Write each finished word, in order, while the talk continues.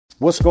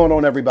What's going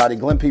on, everybody?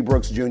 Glenn P.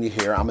 Brooks Jr.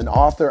 here. I'm an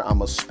author,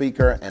 I'm a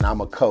speaker, and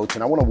I'm a coach.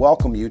 And I want to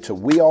welcome you to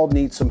We All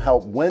Need Some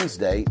Help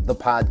Wednesday, the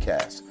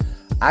podcast.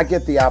 I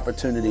get the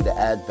opportunity to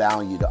add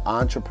value to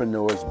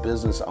entrepreneurs,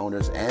 business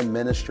owners, and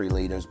ministry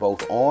leaders,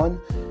 both on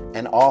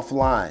and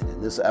offline.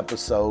 And this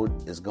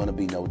episode is going to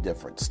be no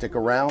different. Stick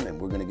around, and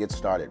we're going to get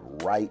started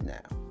right now.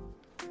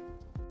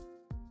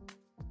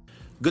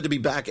 Good to be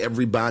back,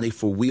 everybody,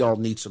 for We All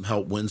Need Some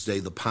Help Wednesday,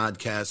 the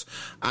podcast.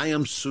 I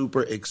am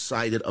super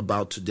excited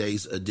about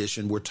today's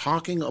edition. We're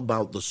talking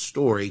about the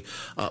story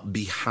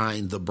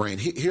behind the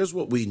brand. Here's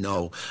what we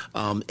know.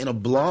 In a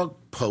blog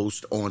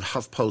post on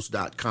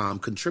HuffPost.com,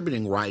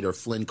 contributing writer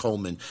Flynn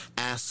Coleman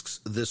asks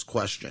this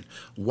question: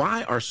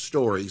 why are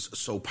stories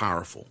so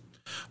powerful?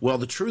 Well,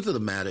 the truth of the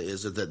matter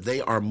is that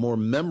they are more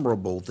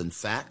memorable than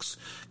facts,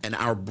 and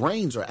our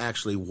brains are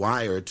actually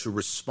wired to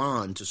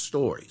respond to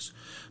stories.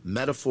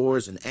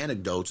 Metaphors and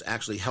anecdotes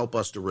actually help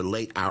us to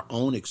relate our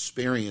own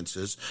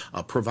experiences,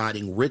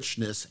 providing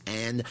richness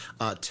and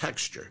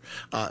texture.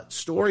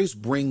 Stories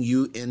bring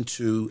you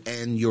into,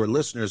 and your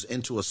listeners,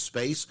 into a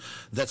space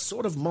that's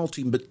sort of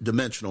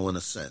multidimensional in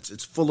a sense.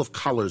 It's full of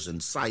colors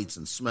and sights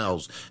and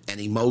smells and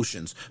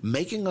emotions,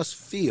 making us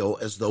feel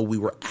as though we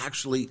were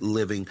actually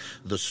living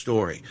the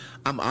story.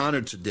 I'm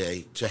honored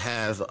today to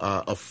have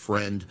a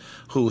friend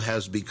who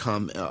has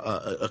become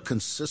a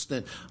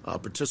consistent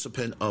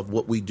participant of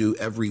what we do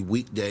every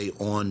weekday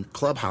on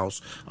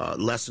Clubhouse.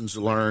 Lessons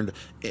Learned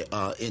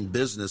in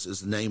Business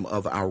is the name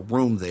of our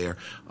room there.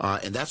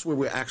 And that's where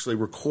we're actually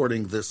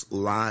recording this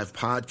live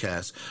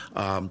podcast.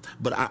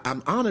 But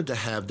I'm honored to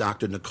have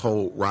Dr.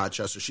 Nicole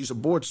Rochester. She's a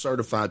board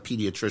certified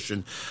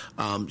pediatrician.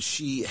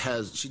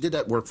 She did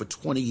that work for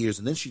 20 years,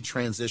 and then she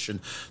transitioned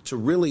to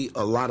really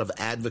a lot of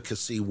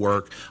advocacy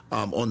work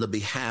on the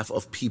behalf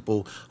of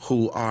people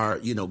who are,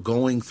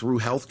 going through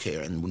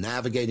healthcare and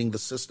navigating the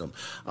system,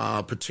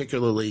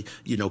 particularly,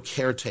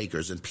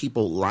 caretakers and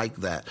people like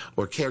that,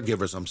 or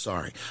caregivers, I'm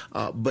sorry.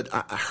 But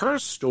her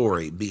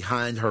story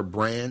behind her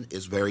brand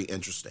is very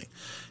interesting.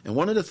 And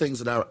one of the things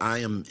that I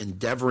am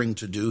endeavoring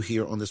to do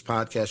here on this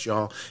podcast,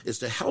 y'all, is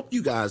to help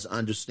you guys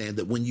understand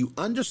that when you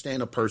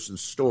understand a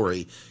person's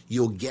story,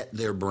 you'll get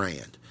their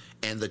brand.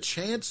 And the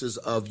chances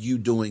of you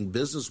doing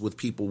business with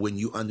people when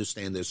you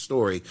understand their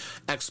story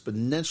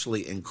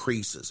exponentially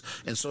increases.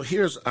 And so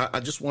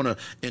I just want to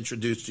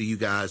introduce to you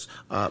guys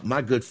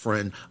my good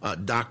friend,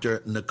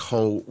 Dr.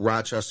 Nicole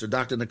Rochester.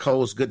 Dr.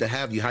 Nicole, it's good to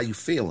have you. How you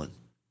feeling?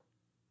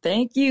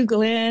 Thank you,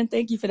 Glenn.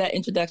 Thank you for that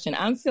introduction.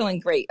 I'm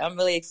feeling great. I'm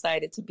really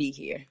excited to be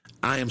here.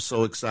 I am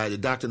so excited.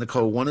 Dr.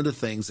 Nicole, one of the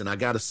things, and I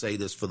got to say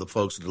this for the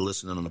folks that are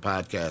listening on the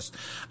podcast,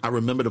 I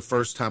remember the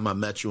first time I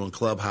met you on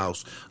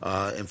Clubhouse,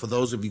 and for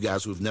those of you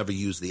guys who have never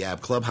used the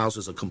app, Clubhouse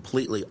is a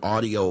completely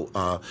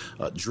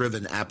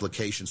audio-driven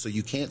application, so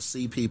you can't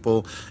see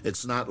people.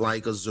 It's not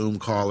like a Zoom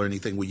call or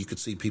anything where you could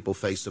see people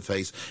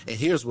face-to-face. And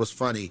here's what's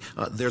funny.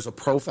 There's a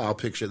profile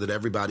picture that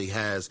everybody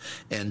has,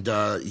 and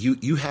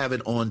you have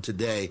it on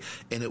today,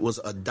 and it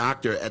was a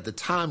doctor. At the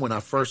time when I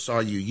first saw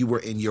you, you were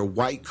in your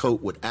white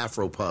coat with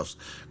Afro puffs.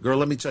 Girl,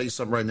 let me tell you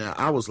something right now.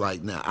 I was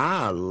like, now,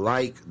 I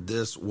like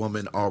this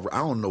woman. I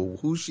don't know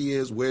who she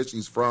is, where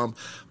she's from,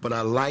 but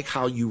I like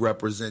how you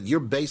represent. You're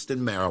based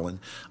in Maryland.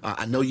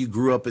 I know you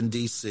grew up in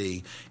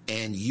D.C.,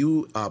 and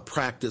you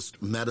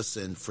practiced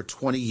medicine for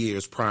 20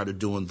 years prior to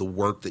doing the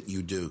work that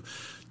you do.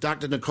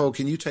 Dr. Nicole,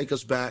 can you take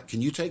us back?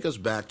 Can you take us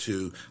back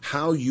to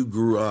how you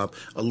grew up,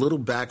 a little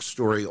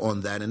backstory on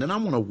that? And then I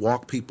want to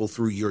walk people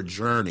through your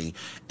journey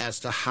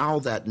as to how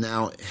that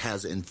now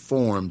has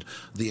informed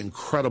the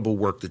incredible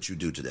work that you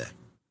do today.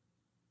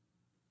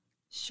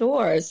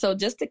 Sure. So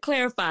just to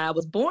clarify, I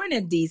was born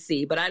in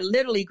D.C., but I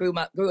literally grew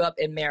up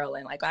in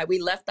Maryland. We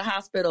left the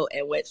hospital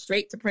and went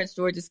straight to Prince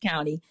George's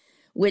County,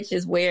 which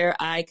is where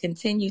I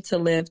continue to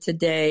live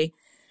today.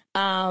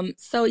 I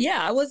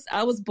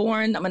was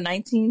born, I'm a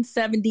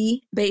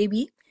 1970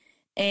 baby,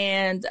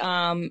 and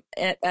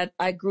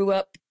I grew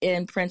up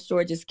in Prince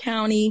George's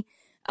County,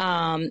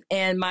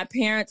 and my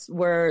parents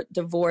were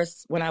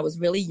divorced when I was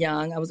really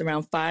young. I was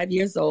around 5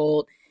 years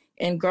old,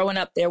 and growing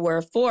up, there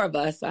were four of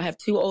us. I have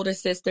two older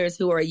sisters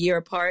who are a year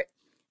apart,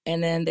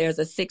 and then there's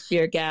a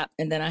 6-year gap,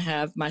 and then I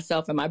have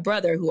myself and my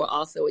brother who are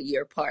also a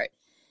year apart.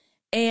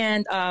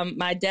 And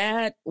my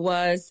dad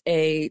was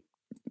a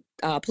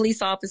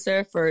police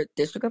officer for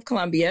District of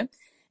Columbia.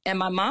 And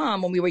my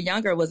mom, when we were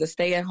younger, was a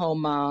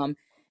stay-at-home mom.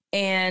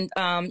 And,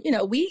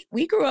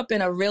 we grew up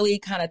in a really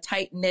kind of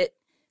tight-knit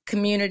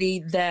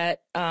community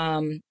that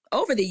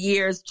over the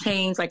years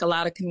changed like a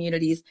lot of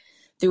communities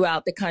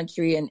throughout the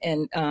country. And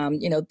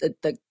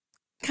the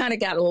kind of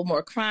got a little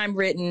more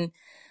crime-ridden.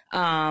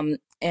 That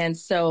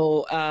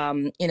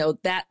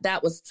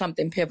was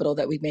something pivotal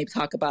that we may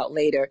talk about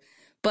later.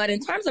 But in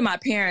terms of my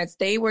parents,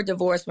 they were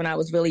divorced when I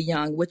was really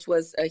young, which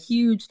was a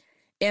huge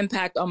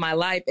impact on my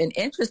life. And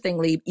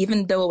interestingly,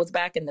 even though it was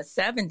back in the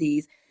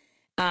 70s,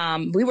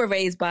 we were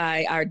raised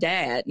by our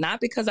dad, not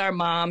because our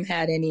mom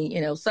had any,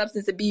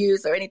 substance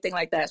abuse or anything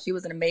like that. She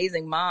was an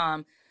amazing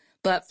mom,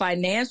 but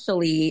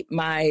financially,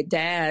 my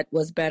dad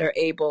was better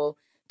able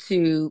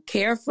to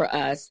care for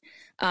us.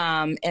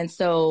 And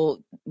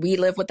so we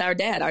lived with our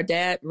dad. Our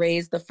dad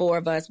raised the four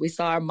of us. We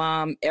saw our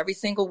mom every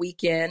single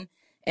weekend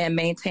and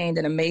maintained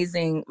an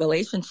amazing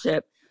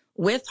relationship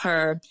with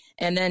her.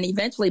 And then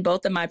eventually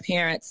both of my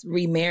parents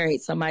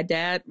remarried. So my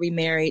dad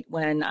remarried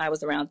when I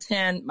was around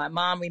 10. My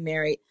mom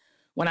remarried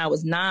when I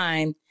was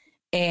 9.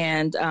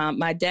 And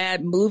my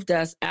dad moved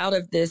us out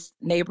of this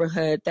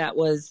neighborhood that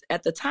was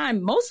at the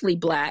time mostly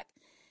Black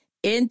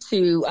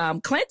into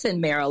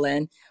Clinton,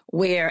 Maryland,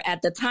 where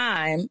at the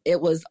time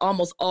it was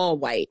almost all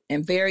white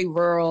and very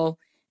rural.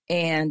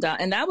 And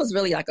that was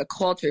really like a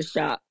culture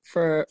shock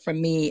for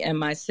me and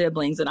my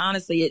siblings. And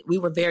honestly, we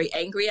were very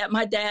angry at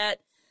my dad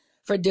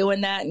for doing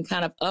that and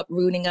kind of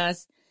uprooting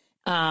us.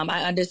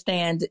 I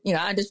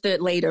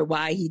understood later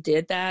why he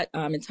did that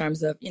in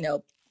terms of,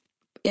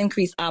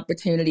 increased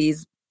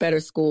opportunities,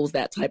 better schools,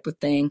 that type of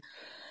thing.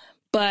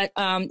 But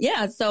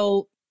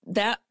so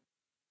that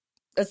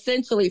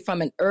essentially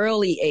from an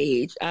early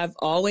age, I've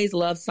always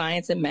loved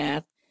science and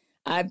math.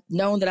 I've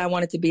known that I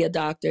wanted to be a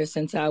doctor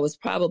since I was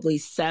probably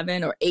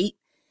 7 or 8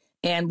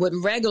 and would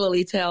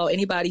regularly tell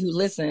anybody who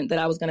listened that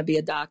I was going to be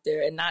a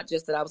doctor, and not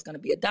just that I was going to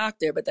be a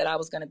doctor, but that I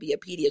was going to be a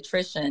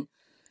pediatrician.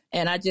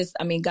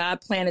 And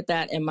God planted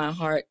that in my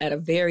heart at a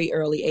very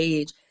early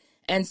age.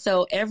 And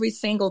so every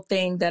single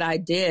thing that I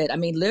did,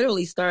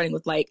 literally starting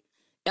with like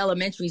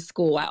elementary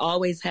school, I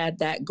always had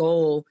that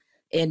goal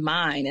in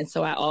mind. And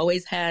so I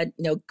always had,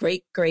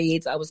 great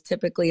grades. I was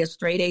typically a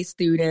straight A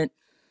student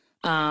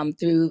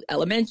through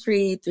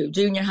elementary, through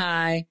junior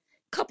high,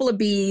 couple of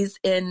B's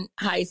in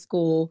high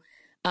school,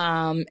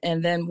 and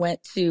then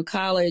went to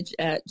college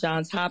at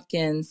Johns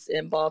Hopkins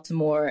in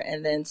Baltimore,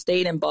 and then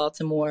stayed in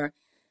Baltimore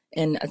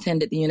and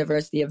attended the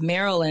University of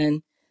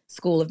Maryland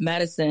School of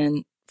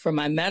Medicine for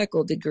my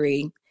medical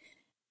degree.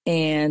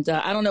 And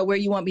I don't know where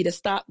you want me to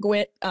stop,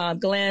 Glenn,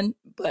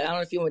 but I don't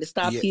know if you want me to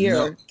stop here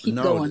or keep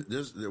going.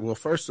 Well,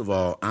 first of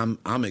all,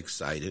 I'm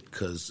excited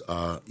because,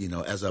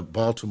 as a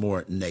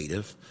Baltimore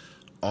native,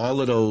 all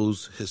of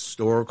those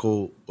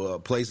historical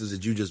places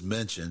that you just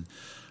mentioned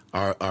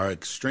are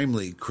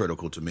extremely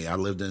critical to me. I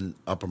lived in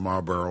Upper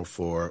Marlboro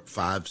for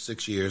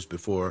 5-6 years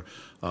before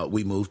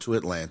we moved to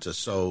Atlanta.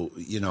 So,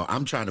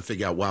 I'm trying to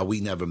figure out why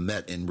we never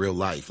met in real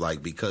life,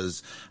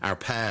 because our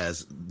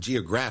paths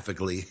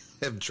geographically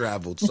have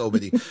traveled so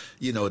many,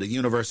 the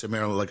University of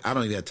Maryland, I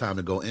don't even have time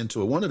to go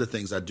into it. One of the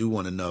things I do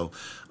want to know,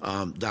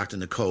 Dr.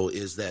 Nicole,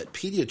 is that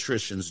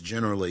pediatricians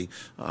generally,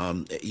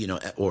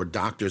 or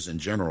doctors in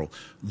general,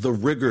 the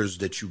rigors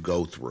that you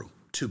go through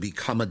to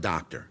become a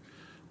doctor,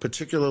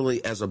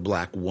 particularly as a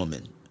Black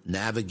woman,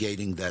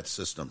 navigating that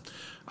system.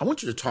 I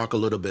want you to talk a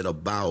little bit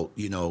about,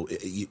 you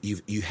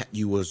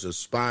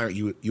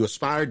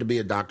aspired to be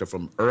a doctor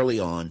from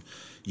early on.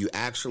 You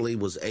actually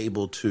was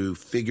able to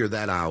figure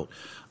that out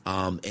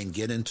and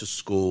get into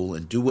school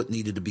and do what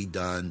needed to be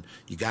done.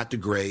 You got the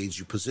grades.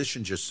 You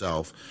positioned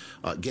yourself.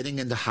 Getting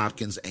into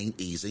Hopkins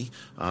ain't easy.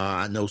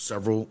 I know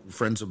several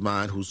friends of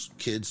mine whose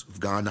kids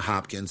have gone to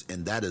Hopkins,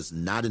 and that is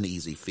not an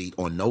easy feat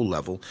on no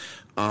level,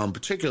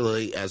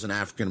 particularly as an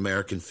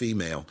African-American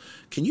female.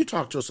 Can you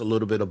talk to us a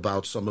little bit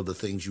about some of the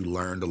things you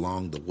learned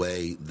along the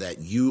way that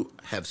you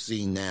have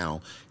seen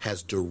now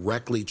has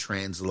directly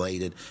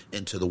translated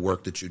into the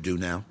work that you do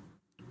now?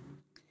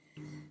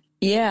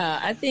 Yeah,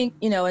 I think,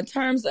 in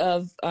terms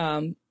of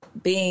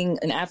being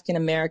an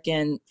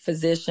African-American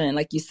physician,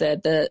 like you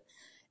said,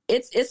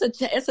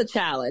 it's a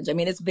challenge.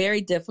 It's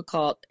very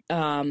difficult.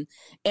 And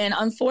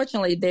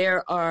unfortunately,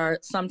 there are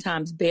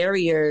sometimes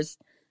barriers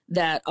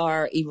that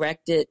are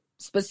erected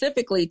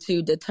specifically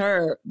to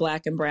deter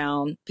Black and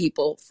brown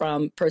people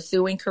from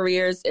pursuing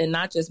careers in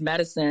not just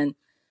medicine,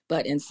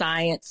 but in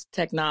science,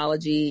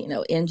 technology,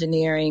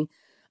 engineering.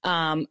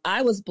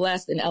 I was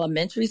blessed in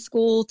elementary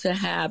school to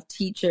have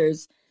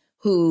teachers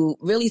who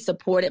really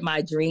supported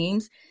my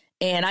dreams.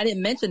 And I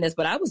didn't mention this,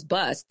 but I was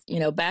bused,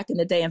 back in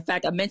the day. In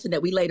fact, I mentioned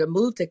that we later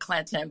moved to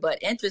Clinton. But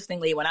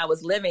interestingly, when I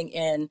was living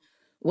in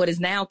what is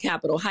now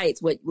Capitol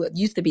Heights, what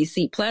used to be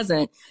Seat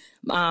Pleasant,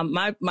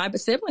 my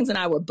siblings and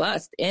I were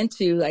bused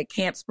into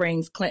Camp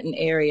Springs, Clinton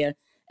area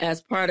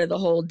as part of the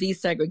whole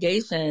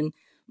desegregation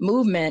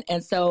movement.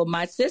 And so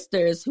my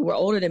sisters, who were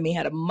older than me,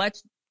 had a much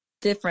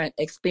different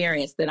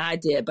experience than I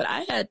did. But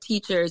I had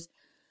teachers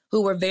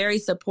who were very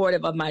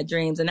supportive of my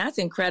dreams. And that's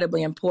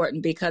incredibly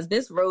important because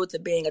this road to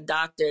being a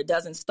doctor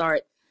doesn't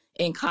start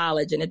in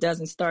college and it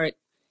doesn't start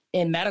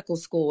in medical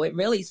school. It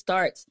really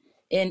starts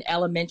in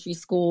elementary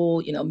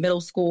school, middle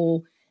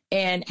school,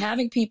 and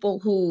having people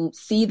who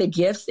see the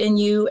gifts in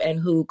you and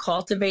who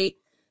cultivate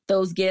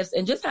those gifts,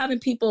 and just having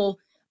people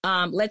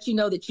let you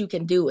know that you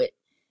can do it.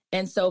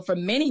 And so for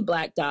many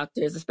Black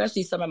doctors,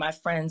 especially some of my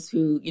friends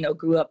who,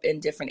 grew up in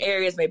different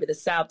areas, maybe the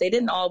South, they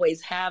didn't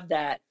always have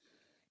that.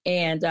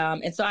 And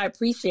so I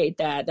appreciate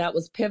that. That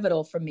was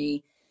pivotal for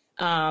me.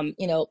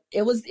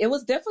 It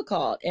was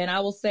difficult. And I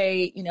will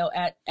say,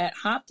 at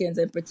Hopkins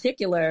in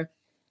particular,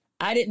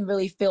 I didn't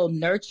really feel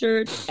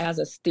nurtured as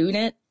a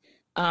student.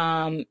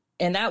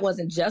 And that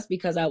wasn't just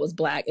because I was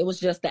Black. It was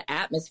just the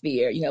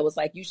atmosphere. It was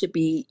like, you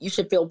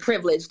should feel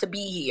privileged to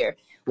be here,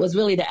 was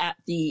really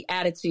the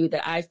attitude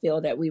that I feel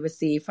that we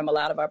received from a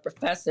lot of our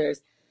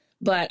professors.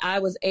 But I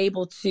was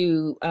able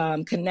to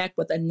connect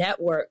with a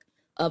network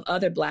of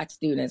other Black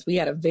students. We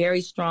had a very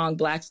strong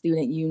Black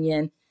student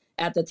union.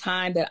 At the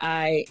time that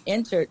I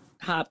entered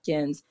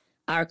Hopkins,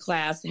 our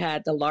class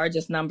had the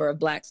largest number of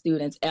Black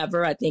students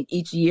ever. I think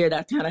each year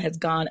that kind of has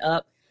gone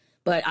up.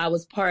 But I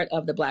was part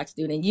of the Black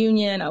Student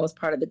Union. I was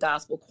part of the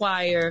gospel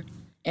choir.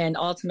 And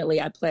ultimately,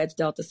 I pledged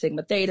Delta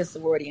Sigma Theta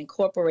Sorority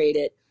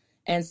Incorporated.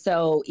 And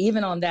so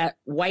even on that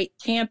white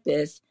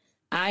campus,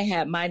 I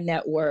had my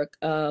network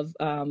of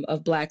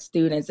Black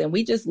students, and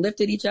we just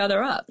lifted each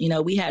other up.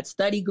 We had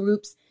study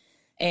groups,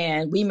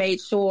 and we made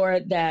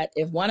sure that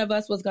if one of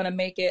us was going to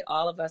make it,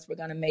 all of us were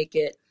going to make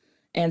it.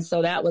 And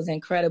so that was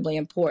incredibly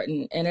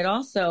important. And it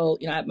also,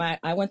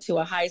 I went to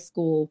a high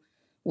school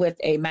with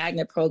a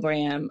magnet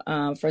program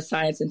for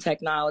science and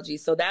technology.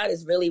 So that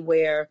is really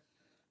where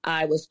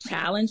I was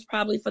challenged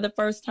probably for the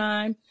first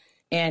time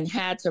and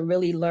had to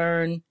really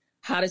learn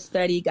how to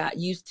study, got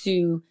used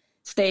to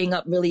staying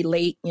up really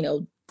late,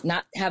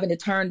 not having to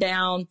turn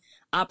down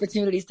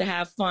opportunities to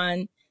have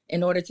fun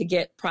in order to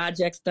get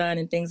projects done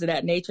and things of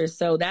that nature.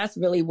 So that's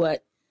really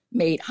what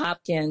made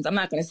Hopkins, I'm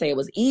not going to say it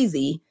was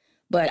easy,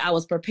 but I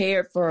was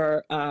prepared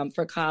for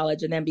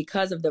college. And then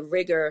because of the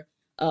rigor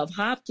of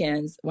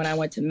Hopkins, when I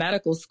went to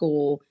medical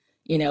school,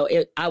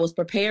 I was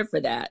prepared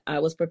for that. I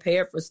was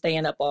prepared for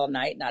staying up all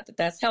night. Not that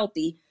that's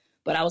healthy,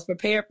 but I was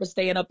prepared for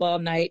staying up all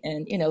night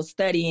and,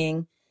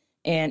 studying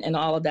and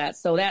all of that.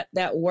 So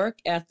that work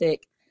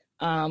ethic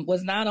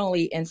was not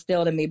only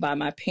instilled in me by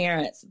my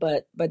parents,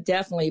 but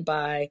definitely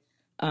by,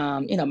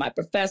 my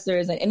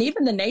professors and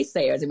even the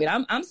naysayers. I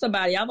mean, I'm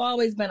somebody, I've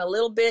always been a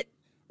little bit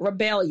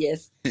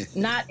rebellious,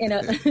 not in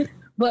a...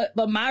 But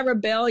my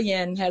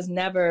rebellion has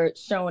never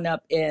shown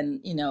up in,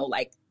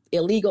 like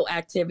illegal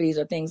activities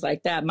or things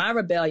like that. My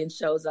rebellion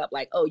shows up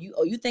like,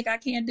 you think I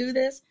can't do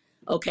this?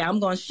 Okay, I'm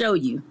going to show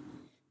you.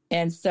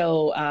 And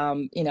so,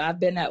 I've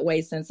been that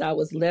way since I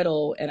was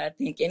little. And I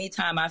think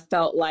anytime I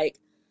felt like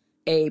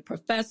a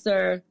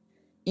professor,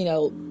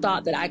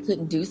 thought that I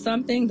couldn't do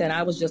something, then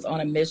I was just on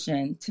a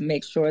mission to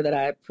make sure that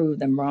I proved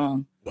them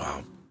wrong.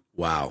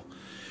 Wow.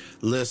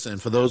 Listen,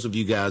 for those of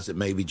you guys that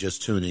may be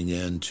just tuning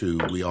in to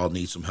We All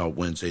Need Some Help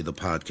Wednesday, the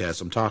podcast,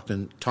 I'm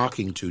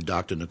talking to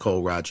Dr.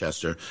 Nicole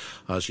Rochester.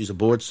 She's a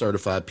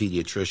board-certified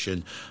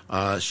pediatrician.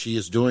 She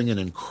is doing an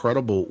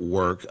incredible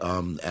work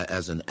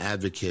as an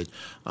advocate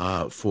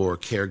for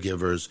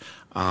caregivers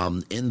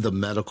in the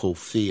medical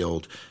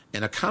field.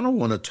 And I kind of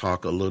want to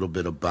talk a little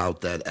bit about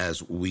that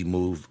as we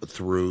move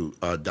through,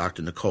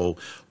 Dr. Nicole.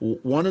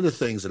 One of the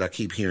things that I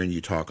keep hearing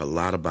you talk a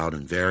lot about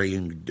in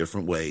varying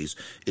different ways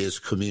is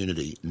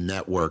community,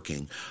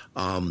 networking,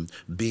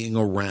 being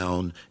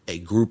around a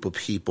group of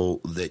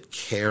people that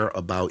care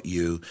about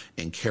you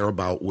and care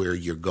about where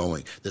you're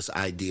going. This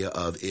idea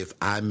of if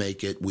I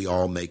make it, we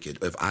all make it.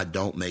 If I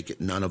don't make it,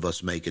 none of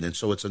us make it. And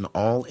so it's an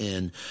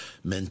all-in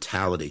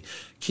mentality.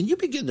 Can you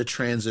begin to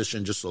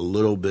transition just a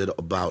little bit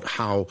about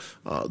how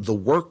the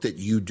work that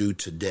you do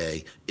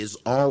today is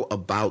all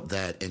about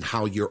that and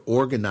how you're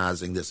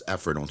organizing this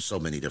effort on so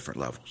many different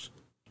levels?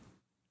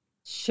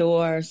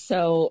 Sure.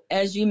 So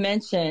as you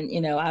mentioned,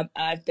 I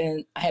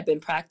have been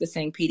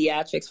practicing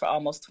pediatrics for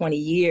almost 20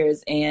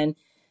 years, and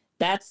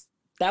that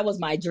was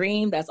my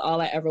dream. That's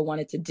all I ever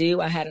wanted to do.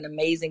 I had an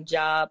amazing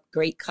job,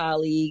 great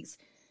colleagues,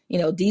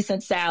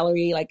 decent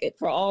salary, like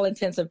for all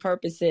intents and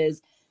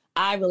purposes.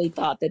 I really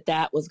thought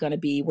that was going to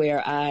be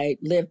where I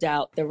lived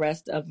out the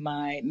rest of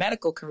my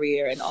medical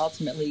career and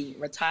ultimately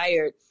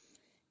retired.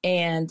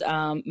 And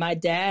my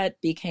dad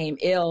became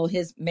ill.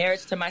 His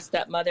marriage to my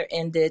stepmother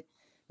ended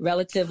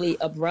relatively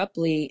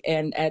abruptly.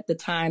 And at the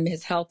time,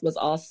 his health was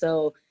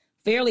also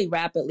fairly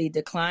rapidly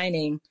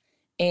declining.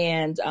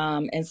 And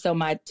so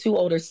my two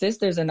older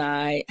sisters and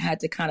I had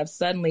to kind of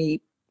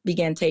suddenly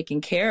begin taking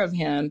care of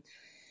him.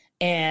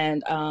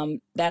 And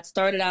that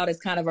started out as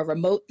kind of a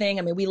remote thing.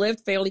 I mean, we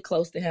lived fairly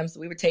close to him, so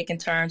we were taking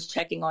turns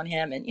checking on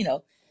him and,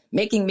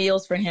 making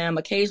meals for him,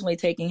 occasionally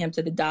taking him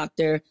to the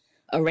doctor,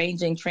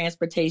 arranging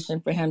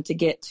transportation for him to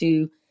get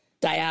to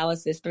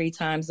dialysis 3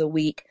 times a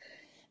week.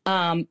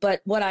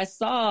 But what I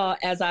saw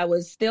as I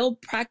was still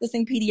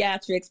practicing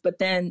pediatrics, but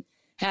then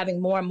having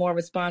more and more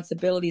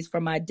responsibilities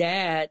for my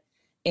dad,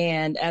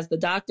 and as the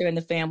doctor in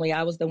the family,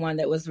 I was the one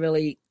that was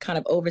really kind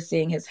of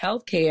overseeing his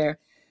health care.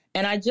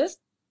 And I just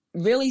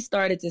really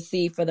started to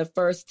see for the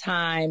first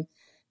time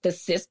the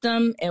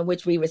system in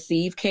which we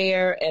receive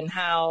care and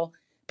how,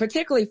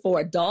 particularly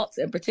for adults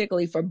and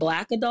particularly for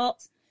Black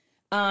adults,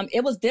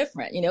 it was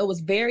different.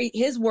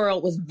 His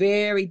world was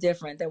very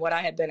different than what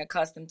I had been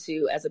accustomed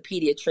to as a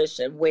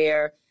pediatrician,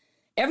 where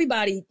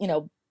everybody,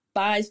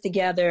 buys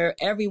together.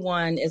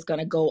 Everyone is going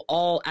to go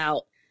all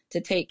out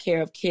to take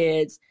care of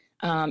kids.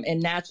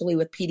 And naturally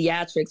with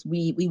pediatrics,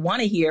 we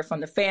want to hear from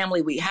the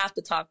family. We have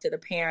to talk to the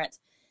parents.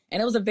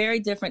 And it was a very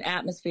different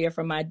atmosphere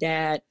for my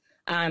dad.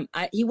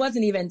 He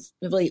wasn't even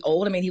really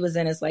old. I mean, he was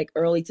in his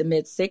early to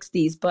mid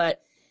 60s,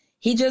 but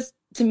he just,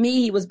 to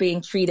me, he was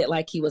being treated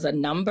like he was a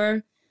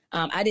number.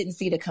 I didn't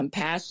see the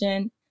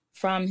compassion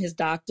from his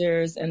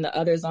doctors and the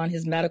others on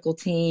his medical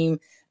team.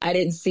 I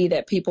didn't see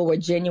that people were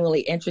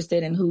genuinely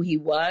interested in who he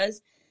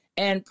was.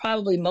 And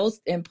probably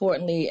most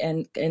importantly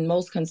and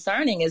most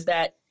concerning is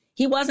that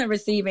he wasn't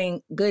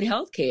receiving good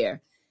health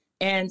care.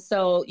 And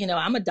so,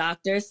 I'm a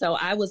doctor, so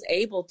I was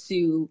able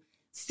to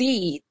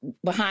see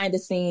behind the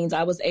scenes.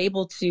 I was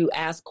able to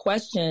ask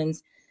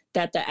questions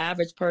that the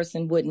average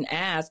person wouldn't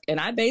ask. And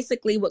I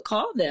basically would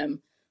call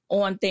them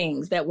on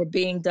things that were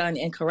being done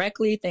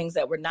incorrectly, things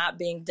that were not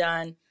being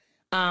done.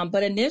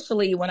 But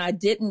initially, when I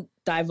didn't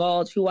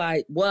divulge who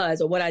I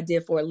was or what I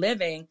did for a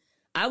living,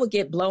 I would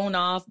get blown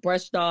off,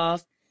 brushed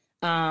off.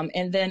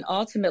 And then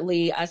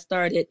ultimately, I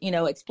started,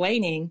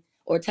 explaining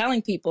or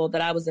telling people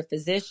that I was a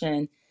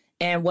physician.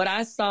 And what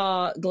I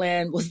saw,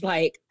 Glenn, was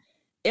like,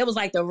 it was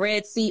like the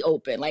Red Sea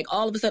open. Like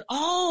all of a sudden,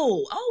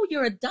 oh,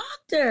 you're a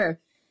doctor.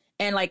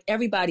 And like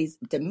everybody's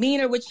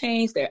demeanor would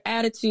change, their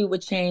attitude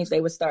would change.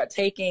 They would start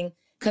taking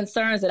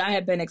concerns that I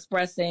had been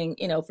expressing,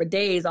 for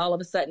days. All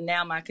of a sudden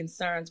now my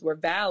concerns were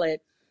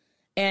valid.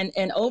 And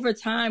over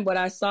time, what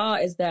I saw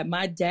is that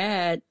my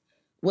dad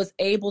was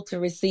able to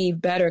receive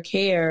better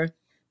care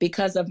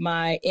because of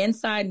my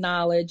inside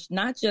knowledge,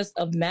 not just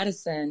of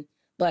medicine,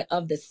 but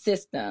of the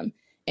system,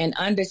 and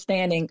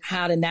understanding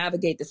how to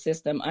navigate the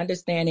system,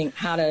 understanding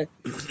how to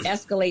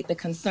escalate the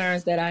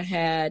concerns that I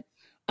had,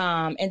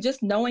 and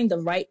just knowing the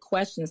right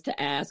questions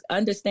to ask,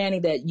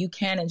 understanding that you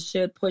can and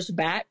should push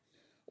back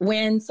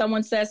when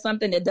someone says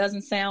something that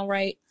doesn't sound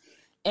right.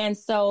 And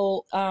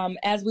so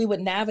as we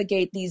would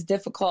navigate these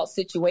difficult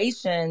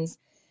situations,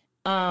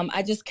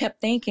 I just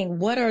kept thinking,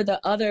 what are the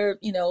other,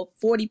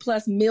 40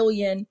 plus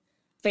million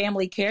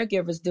family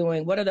caregivers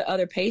doing? What are the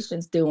other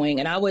patients doing?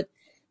 And I would,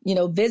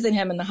 visit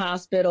him in the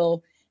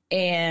hospital.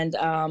 And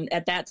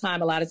at that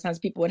time, a lot of times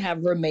people would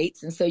have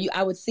roommates. And so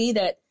I would see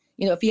that,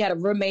 if he had a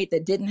roommate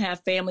that didn't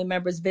have family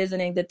members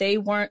visiting, that they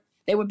were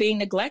being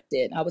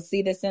neglected. I would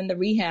see this in the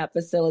rehab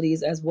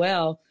facilities as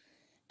well.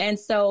 And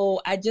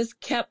so I just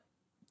kept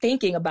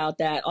thinking about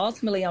that.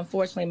 Ultimately,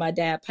 unfortunately, my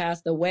dad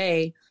passed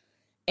away.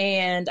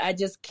 And I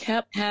just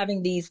kept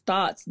having these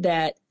thoughts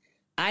that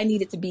I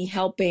needed to be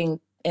helping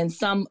in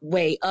some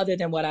way other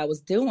than what I was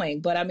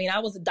doing. But I mean, I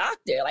was a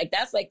doctor. Like,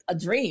 that's like a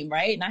dream,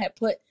 right? And I had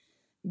put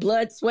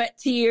blood, sweat,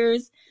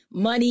 tears,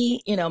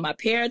 money, my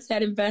parents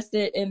had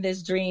invested in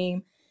this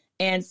dream.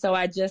 And so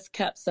I just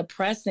kept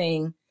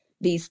suppressing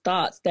these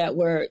thoughts that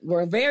were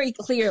very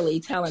clearly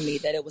telling me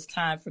that it was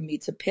time for me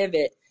to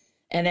pivot.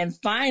 And then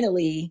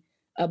finally,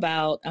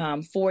 about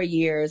 4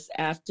 years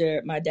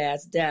after my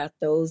dad's death,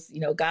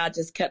 God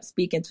just kept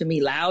speaking to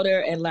me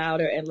louder and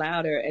louder and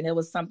louder. And it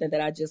was something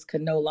that I just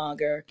could no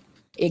longer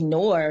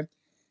ignore.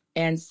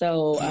 And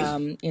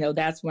so,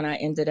 that's when I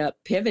ended up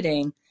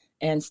pivoting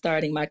and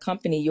starting my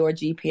company, Your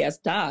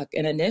GPS Doc.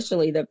 And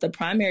initially, the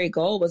primary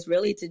goal was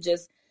really to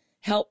just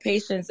help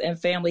patients and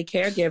family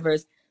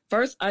caregivers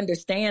first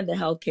understand the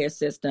healthcare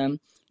system,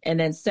 and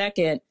then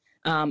second,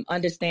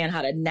 understand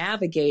how to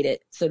navigate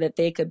it so that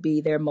they could be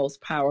their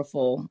most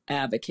powerful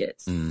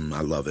advocates.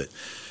 I love it.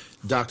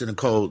 Dr.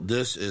 Nicole,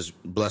 this is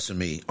blessing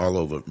me all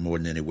over more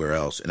than anywhere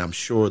else. And I'm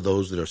sure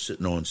those that are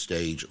sitting on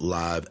stage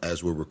live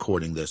as we're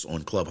recording this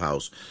on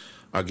Clubhouse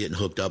are getting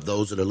hooked up.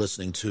 Those that are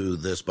listening to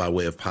this by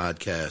way of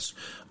podcast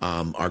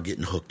are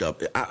getting hooked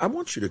up. I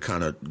want you to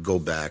kind of go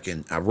back,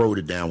 and I wrote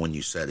it down when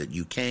you said it.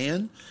 You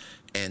can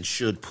and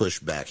should push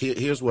back.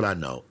 Here's what I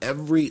know.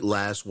 Every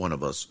last one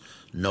of us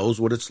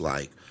knows what it's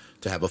like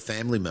to have a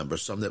family member,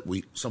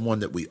 someone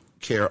that we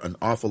care an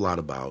awful lot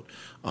about,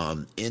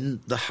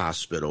 in the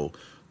hospital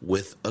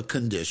with a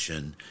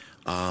condition,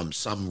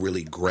 some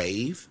really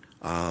grave,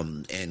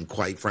 and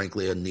quite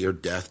frankly, a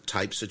near-death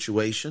type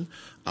situation.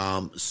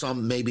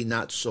 Some maybe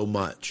not so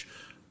much.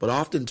 But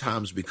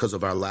oftentimes, because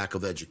of our lack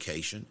of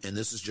education, and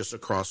this is just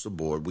across the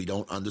board, we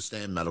don't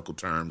understand medical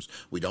terms.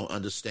 We don't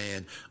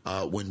understand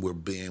when we're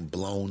being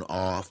blown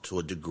off to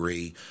a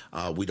degree.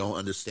 We don't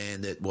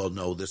understand that, well,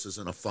 no, this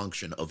isn't a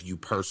function of you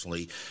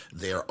personally.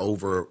 They're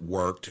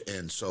overworked.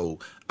 And so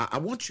I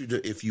want you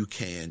to, if you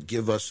can,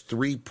 give us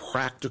 3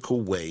 practical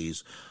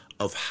ways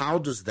of how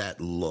does that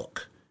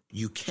look.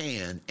 You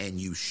can and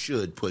you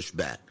should push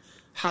back.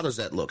 How does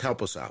that look?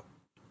 Help us out.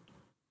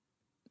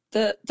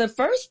 The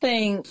first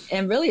thing,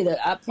 and really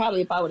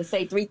if I were to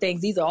say 3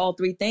 things, these are all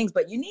 3 things,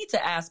 but you need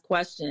to ask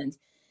questions.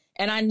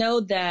 And I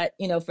know that,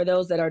 for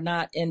those that are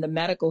not in the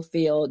medical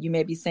field, you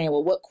may be saying,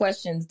 well, what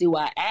questions do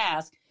I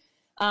ask?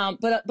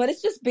 But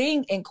it's just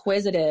being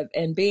inquisitive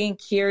and being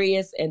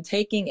curious and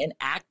taking an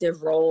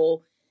active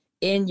role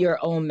in your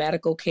own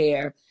medical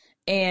care.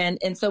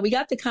 And so we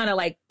got to kind of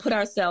like put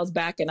ourselves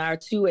back in our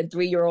 2 and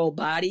 3-year-old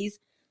bodies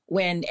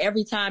when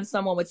every time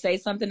someone would say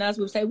something to us,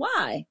 we would say,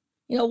 why?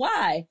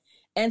 Why?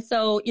 And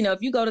so,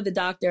 if you go to the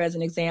doctor as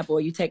an example,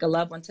 or you take a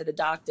loved one to the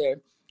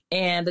doctor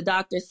and the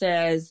doctor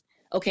says,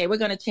 okay, we're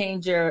going to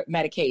change your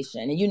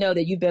medication. And you know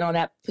that you've been on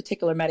that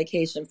particular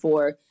medication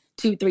for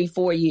 2, 3,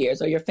 4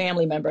 years, or your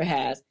family member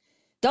has.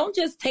 Don't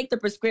just take the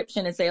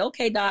prescription and say,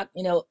 okay, doc,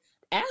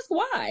 ask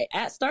why.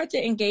 Start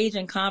to engage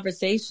in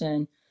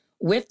conversation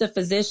with the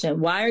physician.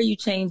 Why are you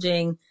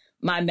changing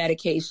my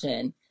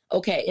medication?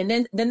 Okay. And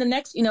then the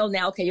next,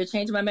 now, okay, you're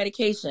changing my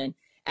medication.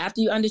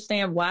 After you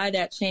understand why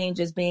that change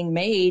is being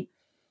made,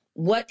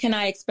 what can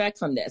I expect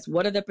from this?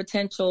 What are the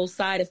potential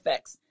side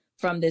effects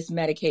from this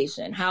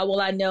medication? How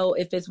will I know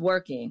if it's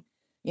working?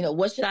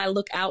 What should I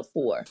look out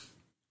for?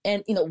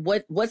 And,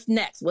 what's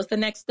next? What's the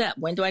next step?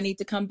 When do I need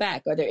to come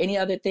back? Are there any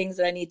other things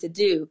that I need to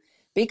do?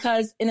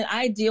 Because in an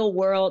ideal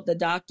world, the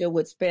doctor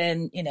would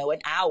spend, an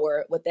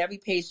hour with every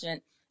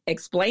patient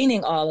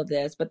explaining all of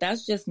this, but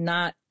that's just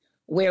not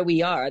where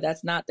we are.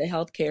 That's not the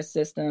healthcare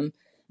system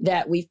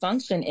that we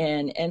function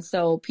in. And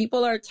so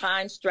people are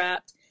time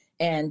strapped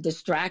and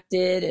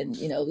distracted, and,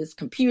 there's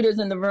computers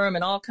in the room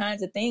and all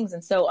kinds of things.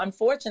 And so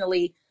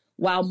unfortunately,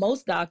 while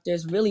most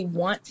doctors really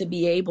want to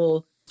be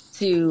able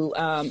to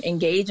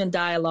engage in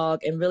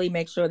dialogue and really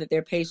make sure that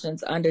their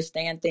patients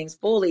understand things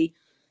fully,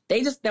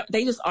 they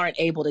just aren't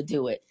able to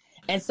do it.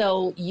 And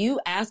so you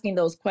asking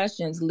those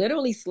questions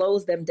literally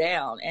slows them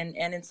down and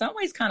in some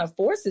ways kind of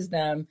forces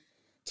them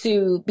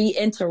to be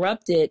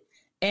interrupted.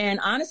 And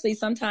honestly,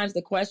 sometimes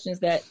the questions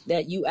that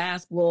you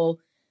ask will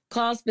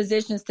cause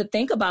physicians to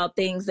think about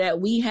things that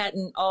we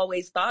hadn't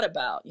always thought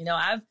about.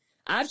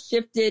 I've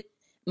shifted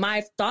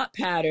my thought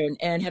pattern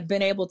and have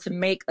been able to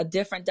make a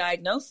different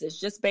diagnosis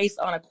just based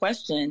on a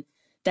question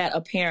that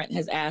a parent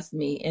has asked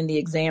me in the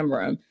exam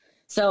room.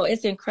 So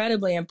it's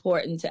incredibly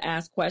important to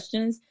ask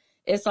questions.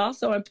 It's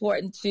also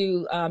important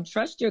to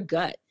trust your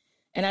gut.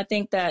 And I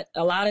think that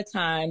a lot of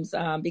times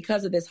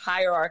because of this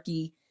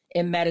hierarchy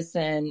in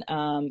medicine,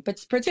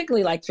 but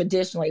particularly like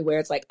traditionally where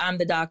it's like, I'm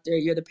the doctor,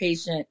 you're the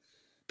patient,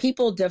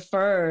 people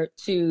defer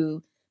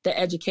to the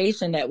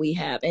education that we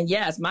have. And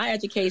yes, my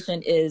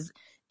education is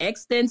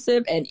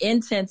extensive and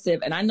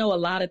intensive, and I know a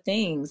lot of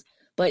things,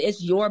 but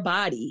it's your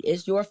body,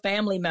 it's your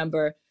family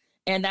member.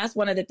 And that's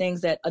one of the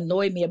things that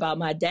annoyed me about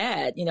my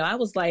dad. I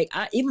was like,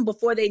 even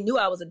before they knew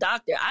I was a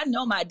doctor, I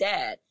know my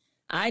dad.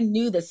 I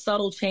knew the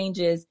subtle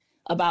changes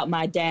about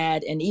my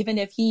dad. And even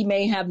if he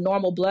may have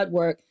normal blood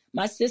work,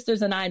 my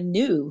sisters and I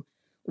knew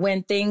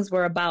when things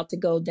were about to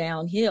go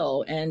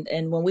downhill.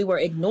 And when we were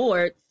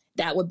ignored,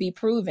 that would be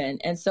proven.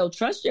 And so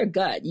trust your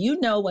gut. You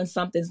know when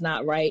something's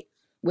not right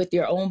with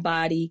your own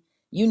body.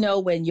 You know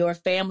when your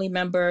family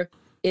member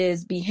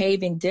is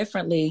behaving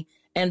differently.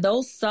 And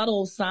those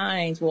subtle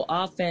signs will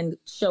often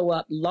show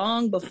up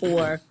long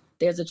before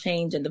there's a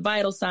change in the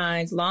vital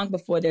signs, long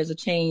before there's a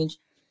change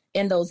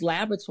in those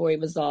laboratory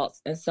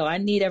results. And so I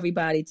need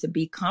everybody to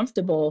be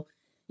comfortable,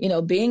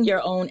 being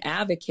your own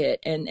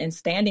advocate and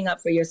standing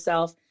up for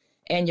yourself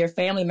and your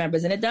family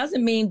members. And it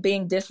doesn't mean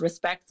being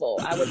disrespectful.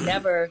 I would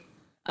never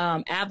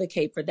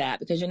advocate for that,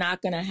 because you're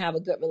not going to have a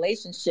good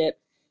relationship,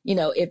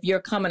 if you're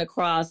coming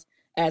across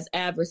as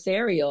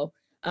adversarial.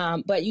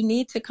 But you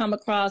need to come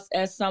across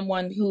as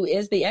someone who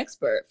is the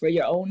expert for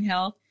your own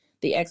health,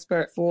 the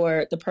expert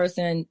for the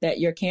person that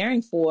you're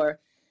caring for,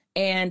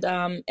 and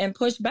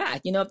push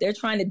back. If they're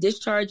trying to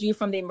discharge you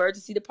from the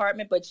emergency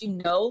department, but you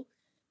know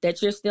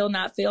that you're still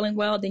not feeling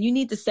well, then you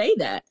need to say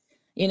that.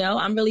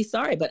 I'm really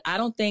sorry, but I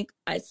don't think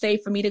it's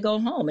safe for me to go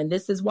home, and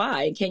this is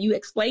why. And can you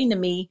explain to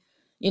me,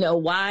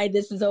 why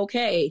this is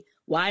okay?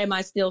 Why am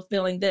I still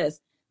feeling this?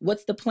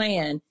 What's the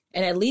plan?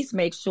 And at least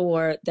make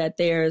sure that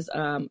there's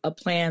a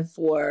plan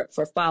for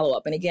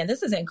follow-up. And again,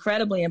 this is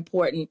incredibly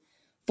important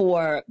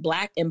for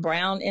Black and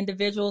Brown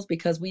individuals,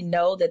 because we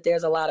know that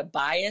there's a lot of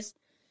bias.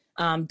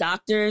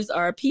 Doctors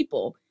are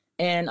people.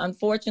 And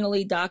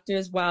unfortunately,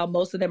 doctors, while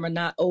most of them are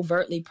not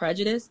overtly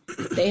prejudiced,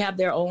 they have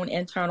their own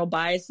internal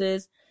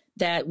biases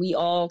that we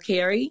all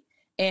carry.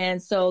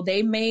 And so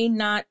they may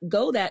not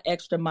go that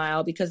extra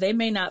mile because they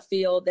may not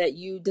feel that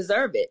you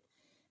deserve it.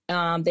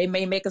 They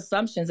may make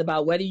assumptions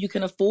about whether you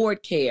can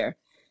afford care.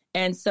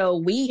 And so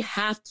we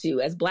have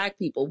to, as Black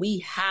people, we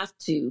have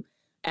to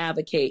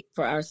advocate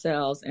for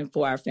ourselves and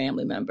for our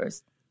family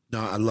members. No,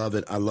 I love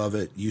it. I love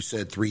it. You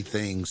said three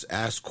things: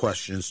 ask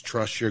questions,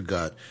 trust your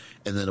gut,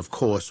 and then, of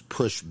course,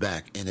 push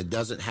back. And it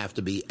doesn't have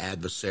to be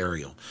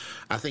adversarial.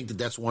 I think that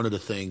that's one of the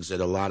things that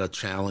a lot of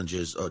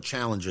challenges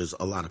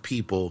a lot of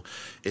people,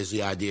 is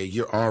the idea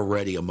you're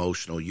already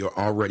emotional, you're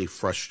already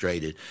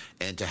frustrated,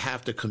 and to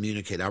have to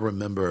communicate. I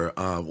remember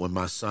when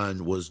my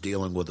son was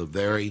dealing with a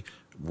very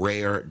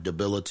rare,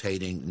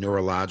 debilitating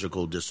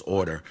neurological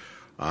disorder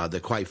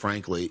that, quite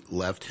frankly,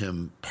 left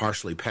him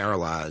partially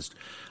paralyzed.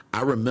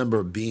 I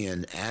remember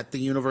being at the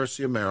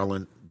University of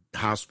Maryland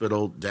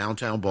Hospital,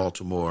 downtown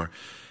Baltimore,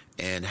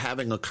 and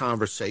having a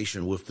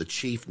conversation with the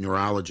chief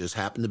neurologist,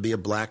 happened to be a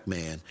Black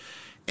man,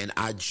 and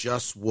I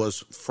just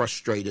was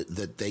frustrated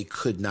that they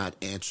could not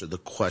answer the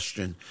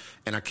question,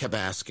 and I kept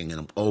asking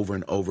him over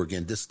and over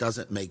again, this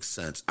doesn't make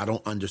sense. I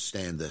don't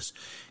understand this.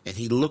 And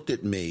he looked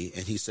at me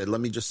and he said,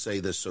 let me just say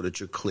this so that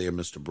you're clear,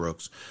 Mr.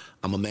 Brooks.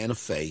 I'm a man of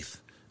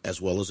faith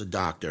as well as a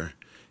doctor,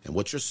 and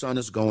what your son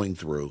is going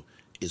through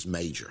is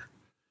major.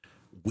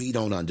 We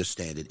don't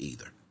understand it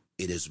either.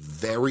 It is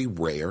very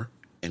rare.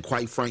 And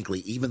quite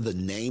frankly, even the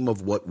name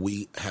of what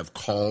we have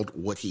called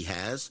what he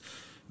has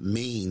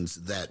means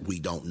that we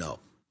don't know.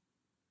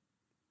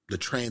 the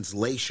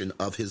translation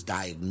of his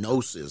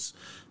diagnosis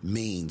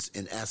means,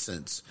 in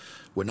essence,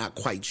 we're not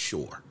quite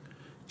sure.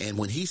 And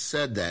when he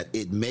said that,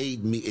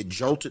 it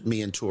jolted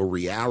me into a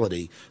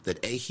reality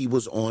that A, he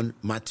was on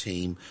my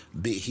team,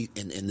 B,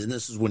 and then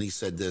this is when he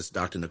said this,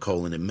 Dr.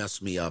 Nicole, and it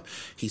messed me up.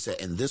 He said,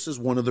 and this is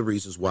one of the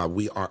reasons why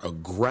we are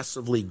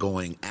aggressively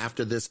going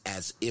after this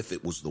as if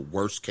it was the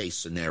worst case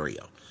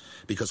scenario,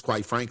 because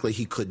quite frankly,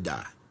 he could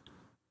die.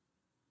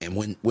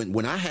 And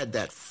when I had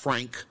that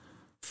frank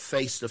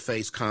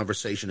face-to-face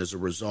conversation as a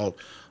result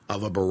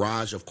of a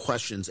barrage of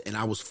questions, and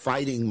I was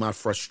fighting my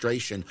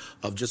frustration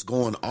of just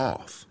going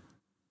off,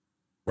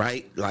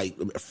 right? Like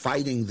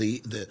fighting the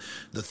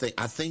thing.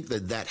 I think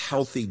that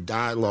healthy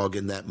dialogue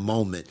in that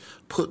moment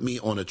put me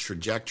on a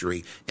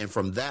trajectory. And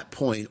from that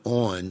point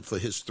on, for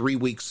his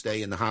 3-week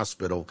stay in the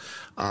hospital,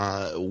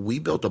 we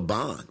built a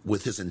bond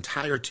with his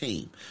entire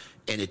team,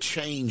 and it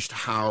changed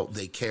how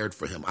they cared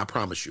for him. I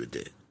promise you it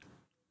did.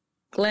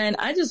 Glenn,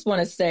 I just want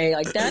to say,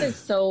 like, that is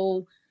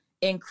so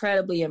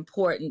incredibly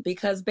important,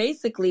 because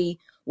basically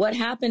what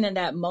happened in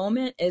that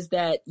moment is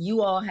that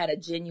you all had a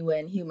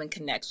genuine human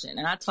connection.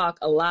 And I talk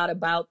a lot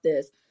about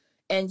this,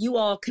 and you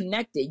all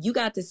connected. You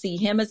got to see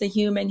him as a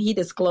human. He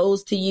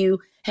disclosed to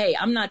you, hey,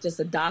 I'm not just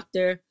a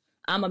doctor,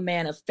 I'm a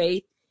man of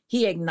faith.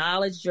 He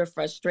acknowledged your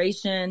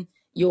frustration,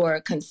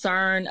 your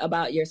concern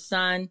about your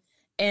son.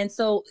 And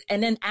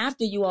then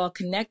after you all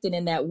connected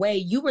in that way,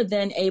 you were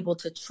then able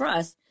to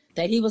trust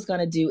that he was going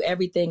to do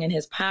everything in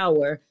his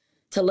power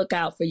to look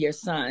out for your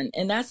son.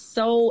 And that's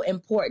so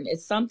important.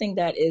 It's something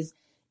that is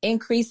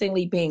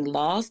increasingly being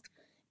lost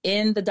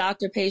in the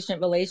doctor-patient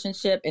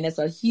relationship. And it's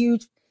a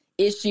huge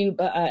issue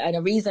and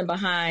a reason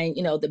behind,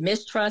 the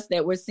mistrust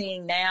that we're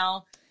seeing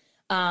now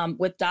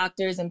with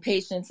doctors and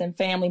patients and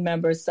family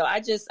members. So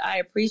I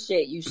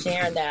appreciate you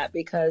sharing that,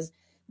 because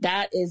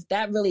that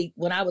really,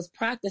 when I was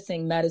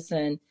practicing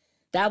medicine,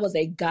 that was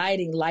a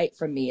guiding light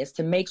for me, is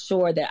to make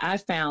sure that I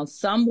found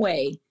some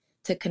way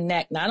to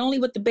connect, not only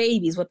with the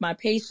babies, with my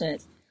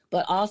patients,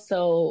 but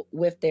also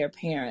with their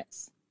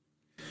parents.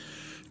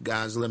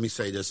 Guys, let me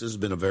say this. This has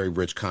been a very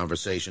rich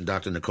conversation.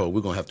 Dr. Nicole,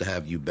 we're going to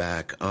have you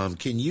back.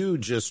 Can you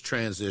just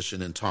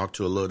transition and talk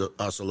to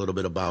us a little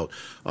bit about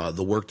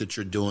the work that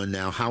you're doing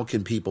now? How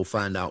can people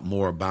find out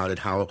more about it?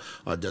 How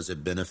does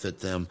it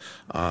benefit them?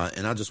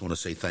 And I just want to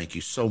say thank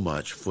you so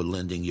much for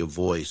lending your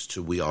voice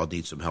to We All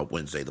Need Some Help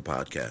Wednesday, the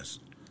podcast.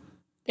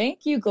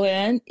 Thank you,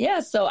 Glenn. Yeah,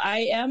 so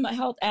I am a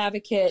health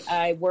advocate.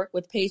 I work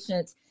with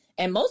patients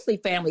and mostly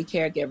family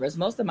caregivers.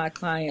 Most of my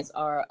clients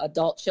are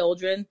adult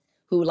children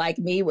who, like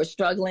me, were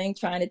struggling,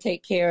 trying to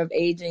take care of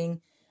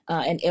aging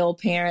and ill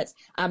parents.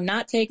 I'm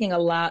not taking a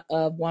lot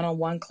of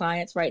one-on-one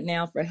clients right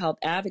now for health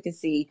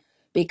advocacy,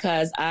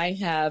 because I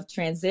have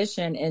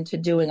transitioned into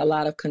doing a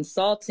lot of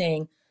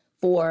consulting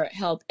for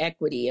health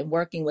equity and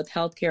working with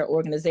healthcare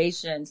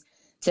organizations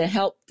to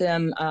help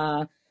them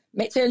to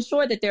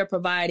ensure that they're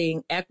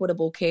providing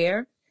equitable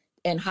care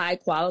and high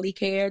quality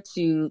care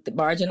to the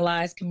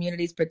marginalized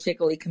communities,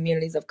 particularly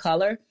communities of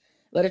color.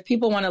 But if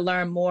people want to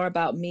learn more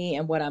about me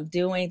and what I'm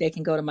doing, they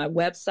can go to my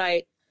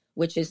website,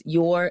 which is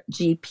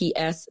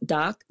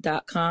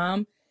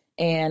yourgpsdoc.com.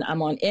 And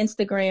I'm on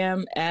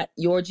Instagram at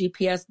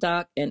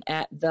yourgpsdoc and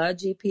at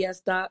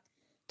thegpsdoc,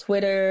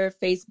 Twitter,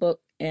 Facebook,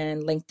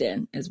 and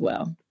LinkedIn as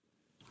well.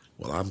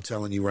 Well, I'm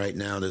telling you right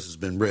now, this has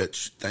been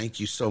rich. Thank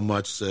you so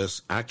much,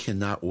 sis. I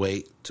cannot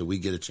wait till we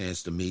get a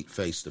chance to meet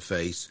face to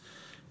face.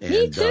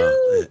 Me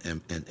too.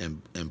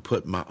 And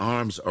put my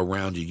arms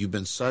around you. You've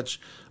been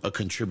such a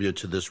contributor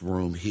to this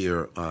room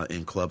here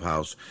in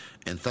Clubhouse.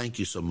 And thank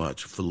you so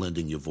much for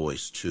lending your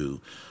voice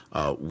to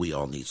We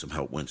All Need Some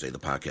Help Wednesday, the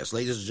podcast.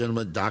 Ladies and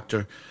gentlemen,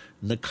 Dr.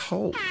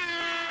 Nicole.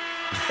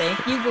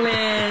 Thank you,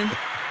 Glenn.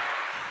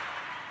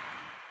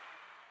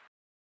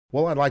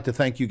 Well, I'd like to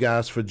thank you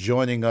guys for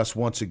joining us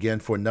once again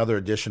for another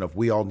edition of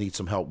We All Need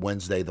Some Help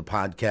Wednesday, the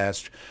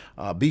podcast.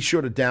 Be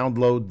sure to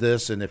download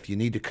this, and if you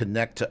need to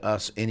connect to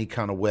us any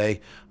kind of way,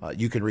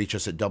 you can reach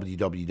us at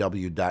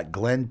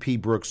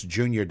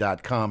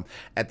www.glennpbrooksjr.com.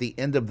 At the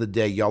end of the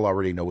day, y'all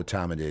already know what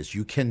time it is.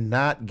 You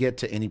cannot get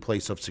to any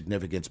place of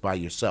significance by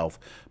yourself,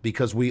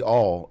 because we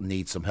all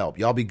need some help.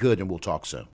 Y'all be good, and we'll talk soon.